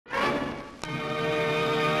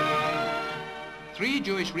3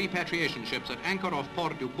 Jewish repatriation ships at anchor off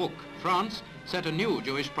Port du Bouc, France, set a new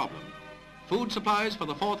Jewish problem. Food supplies for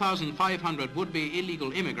the 4,500 would-be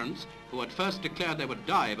illegal immigrants, who at first declared they would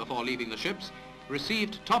die before leaving the ships,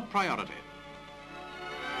 received top priority.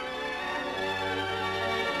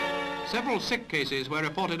 Several sick cases were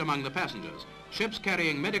reported among the passengers. Ships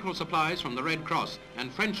carrying medical supplies from the Red Cross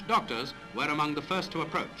and French doctors were among the first to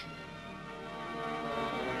approach.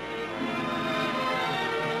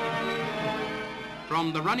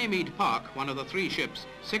 From the Runnymead Park, one of the 3 ships,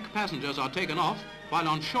 sick passengers are taken off, while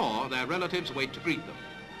on shore their relatives wait to greet them.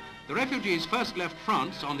 The refugees first left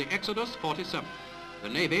France on the Exodus 47. The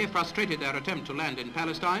Navy frustrated their attempt to land in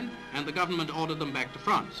Palestine, and the government ordered them back to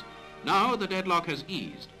France. Now the deadlock has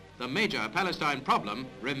eased. The major Palestine problem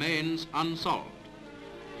remains unsolved.